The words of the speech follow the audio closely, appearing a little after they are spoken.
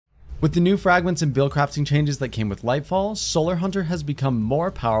With the new fragments and buildcrafting changes that came with Lightfall, Solar Hunter has become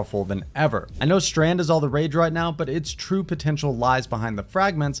more powerful than ever. I know Strand is all the rage right now, but its true potential lies behind the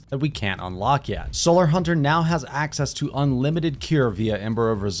fragments that we can't unlock yet. Solar Hunter now has access to unlimited cure via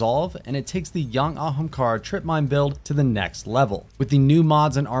Ember of Resolve, and it takes the young Ahamkara trip mine build to the next level. With the new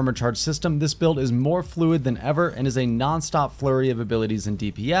mods and armor charge system, this build is more fluid than ever and is a non-stop flurry of abilities and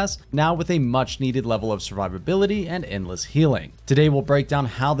DPS, now with a much needed level of survivability and endless healing. Today we'll break down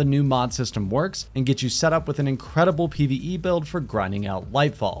how the new mod system works and get you set up with an incredible PvE build for grinding out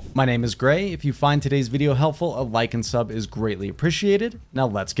Lightfall. My name is Gray. If you find today's video helpful, a like and sub is greatly appreciated. Now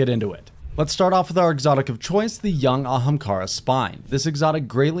let's get into it. Let's start off with our exotic of choice, the young Ahamkara Spine. This exotic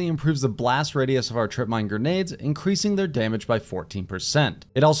greatly improves the blast radius of our trip mine grenades, increasing their damage by 14%.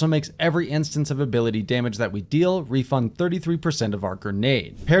 It also makes every instance of ability damage that we deal refund 33% of our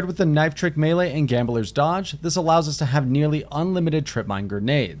grenade. Paired with the knife trick melee and gambler's dodge, this allows us to have nearly unlimited trip mine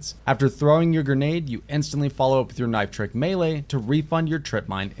grenades. After throwing your grenade, you instantly follow up with your knife trick melee to refund your trip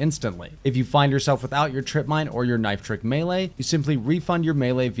mine instantly. If you find yourself without your trip mine or your knife trick melee, you simply refund your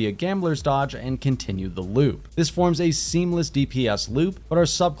melee via gambler's dodge and continue the loop. This forms a seamless DPS loop, but our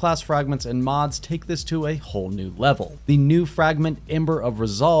subclass fragments and mods take this to a whole new level. The new fragment Ember of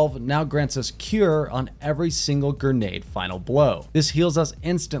Resolve now grants us cure on every single grenade final blow. This heals us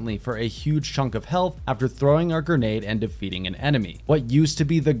instantly for a huge chunk of health after throwing our grenade and defeating an enemy. What used to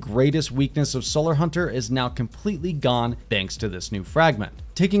be the greatest weakness of Solar Hunter is now completely gone thanks to this new fragment.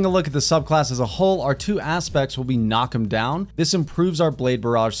 Taking a look at the subclass as a whole, our two aspects will be Knock 'em Down. This improves our Blade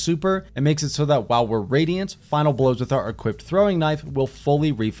Barrage super and makes it so that while we're radiant, final blows with our equipped throwing knife will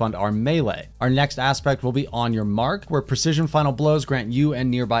fully refund our melee. Our next aspect will be On Your Mark, where precision final blows grant you and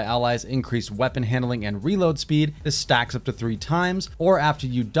nearby allies increased weapon handling and reload speed. This stacks up to 3 times, or after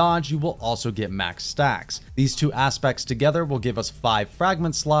you dodge, you will also get max stacks. These two aspects together will give us 5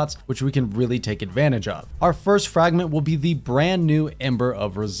 fragment slots, which we can really take advantage of. Our first fragment will be the brand new Ember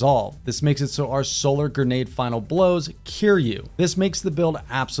of Resolve. This makes it so our solar grenade final blows cure you. This makes the build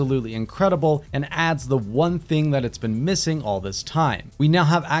absolutely incredible and adds the one thing that it's been missing all this time. We now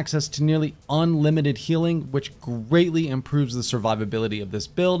have access to nearly unlimited healing, which greatly improves the survivability of this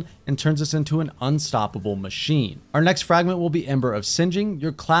build and turns us into an unstoppable machine. Our next fragment will be Ember of Singeing.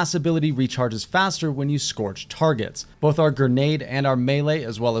 Your class ability recharges faster when you scorch targets. Both our grenade and our melee,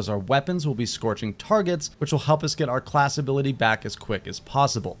 as well as our weapons, will be scorching targets, which will help us get our class ability back as quick as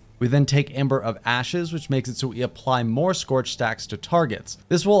possible. We then take Ember of Ashes, which makes it so we apply more scorch stacks to targets.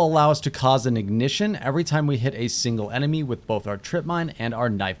 This will allow us to cause an ignition every time we hit a single enemy with both our trip mine and our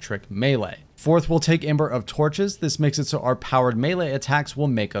knife trick melee. Fourth, we'll take Ember of Torches. This makes it so our powered melee attacks will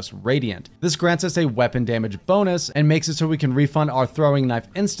make us radiant. This grants us a weapon damage bonus and makes it so we can refund our throwing knife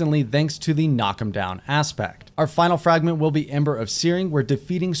instantly thanks to the Knock 'em Down aspect. Our final fragment will be Ember of Searing, where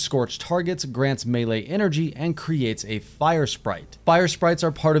defeating scorched targets grants melee energy and creates a fire sprite. Fire sprites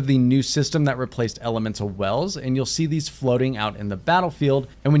are part of the new system that replaced elemental wells, and you'll see these floating out in the battlefield,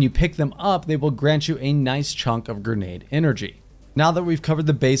 and when you pick them up, they will grant you a nice chunk of grenade energy. Now that we've covered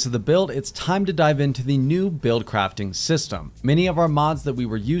the base of the build, it's time to dive into the new build crafting system. Many of our mods that we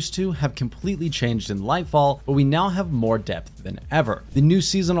were used to have completely changed in Lightfall, but we now have more depth than ever. The new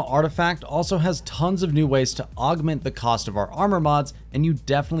seasonal artifact also has tons of new ways to augment the cost of our armor mods, and you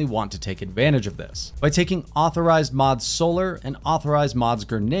definitely want to take advantage of this. By taking authorized mods solar and authorized mods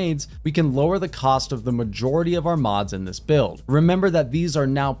grenades, we can lower the cost of the majority of our mods in this build. Remember that these are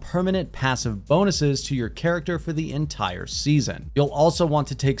now permanent passive bonuses to your character for the entire season. You'll also want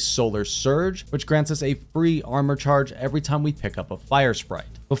to take Solar Surge, which grants us a free armor charge every time we pick up a fire sprite.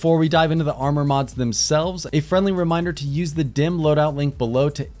 Before we dive into the armor mods themselves, a friendly reminder to use the dim loadout link below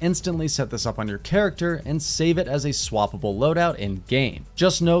to instantly set this up on your character and save it as a swappable loadout in game.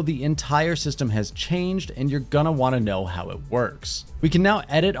 Just know the entire system has changed and you're gonna want to know how it works. We can now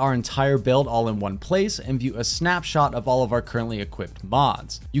edit our entire build all in one place and view a snapshot of all of our currently equipped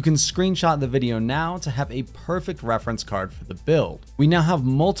mods. You can screenshot the video now to have a perfect reference card for the build. We now have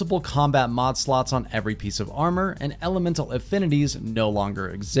multiple combat mod slots on every piece of armor, and elemental affinities no longer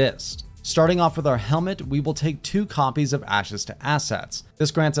exist. Starting off with our helmet, we will take 2 copies of Ashes to Assets. This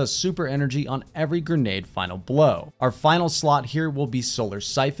grants us super energy on every grenade final blow. Our final slot here will be Solar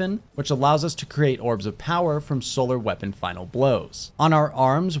Siphon, which allows us to create orbs of power from solar weapon final blows. On our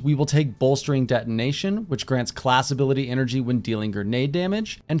arms, we will take Bolstering Detonation, which grants class ability energy when dealing grenade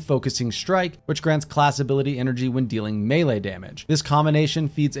damage, and Focusing Strike, which grants class ability energy when dealing melee damage. This combination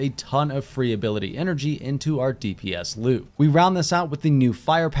feeds a ton of free ability energy into our DPS loop. We round this out with the new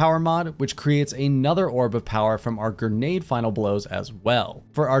Firepower mod, which creates another orb of power from our grenade final blows as well. well.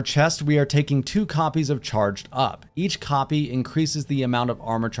 For our chest, we are taking 2 copies of Charged Up. Each copy increases the amount of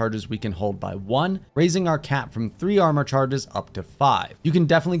armor charges we can hold by 1, raising our cap from 3 armor charges up to 5. You can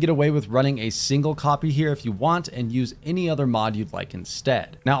definitely get away with running a single copy here if you want and use any other mod you'd like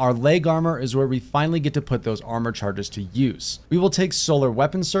instead. Now our leg armor is where we finally get to put those armor charges to use. We will take Solar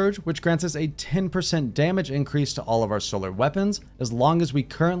Weapon Surge, which grants us a 10% damage increase to all of our solar weapons as long as we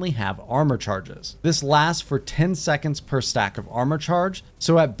currently have armor charges. This lasts for 10 seconds per stack of armor charge,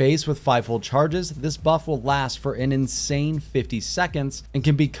 so at base with 5-fold charges, this buff will last for an insane 50 seconds and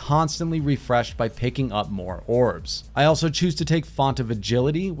can be constantly refreshed by picking up more orbs. I also choose to take Font of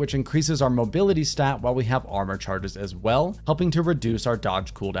Agility, which increases our mobility stat while we have armor charges as well, helping to reduce our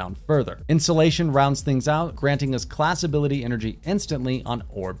dodge cooldown further. Insulation rounds things out, granting us class ability energy instantly on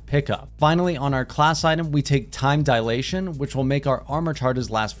orb pickup. Finally, on our class item, we take Time Dilation, which will make our armor charges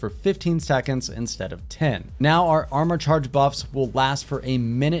last for 15 seconds instead of 10. Now our armor charge buffs will last for a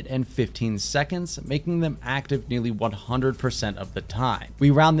minute and 15 seconds, making them active nearly 100% of the time.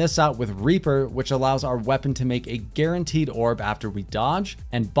 We round this out with Reaper, which allows our weapon to make a guaranteed orb after we dodge,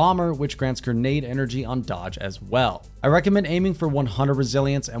 and Bomber, which grants grenade energy on dodge as well. I recommend aiming for 100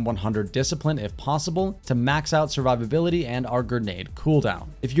 resilience and 100 discipline if possible to max out survivability and our grenade cooldown.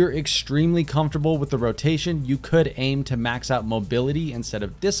 If you're extremely comfortable with the rotation, you could aim to max out mobility instead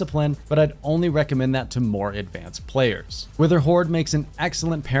of discipline, but I'd only recommend that to more advanced players. Wither Horde makes an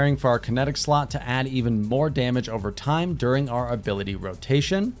excellent pairing for our kinetic slot to add even more damage over time during our ability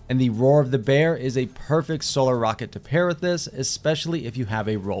rotation, and the Roar of the Bear is a perfect solar rocket to pair with this, especially if you have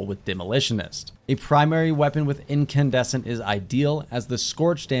a role with Demolitionist. A primary weapon with Incandescent is ideal, as the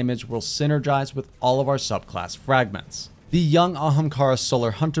scorch damage will synergize with all of our subclass fragments. The Young Ahamkara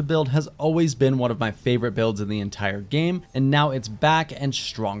Solar Hunter build has always been one of my favorite builds in the entire game, and now it's back and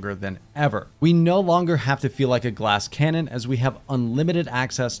stronger than ever. We no longer have to feel like a glass cannon, as we have unlimited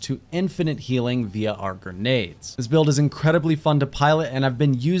access to infinite healing via our grenades. This build is incredibly fun to pilot, and I've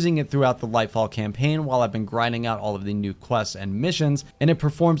been using it throughout the Lightfall campaign while I've been grinding out all of the new quests and missions, and it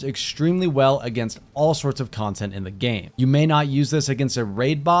performs extremely well against all sorts of content in the game. You may not use this against a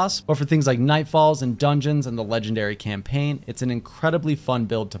raid boss, but for things like Nightfalls and dungeons and the legendary campaign, it's an incredibly fun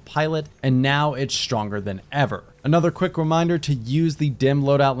build to pilot, and now it's stronger than ever. Another quick reminder to use the dim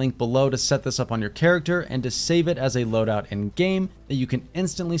loadout link below to set this up on your character and to save it as a loadout in game that you can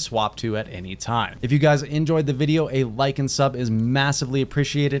instantly swap to at any time. If you guys enjoyed the video, a like and sub is massively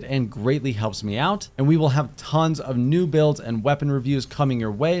appreciated and greatly helps me out, and we will have tons of new builds and weapon reviews coming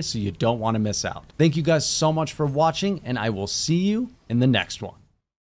your way, so you don't want to miss out. Thank you guys so much for watching, and I will see you in the next one.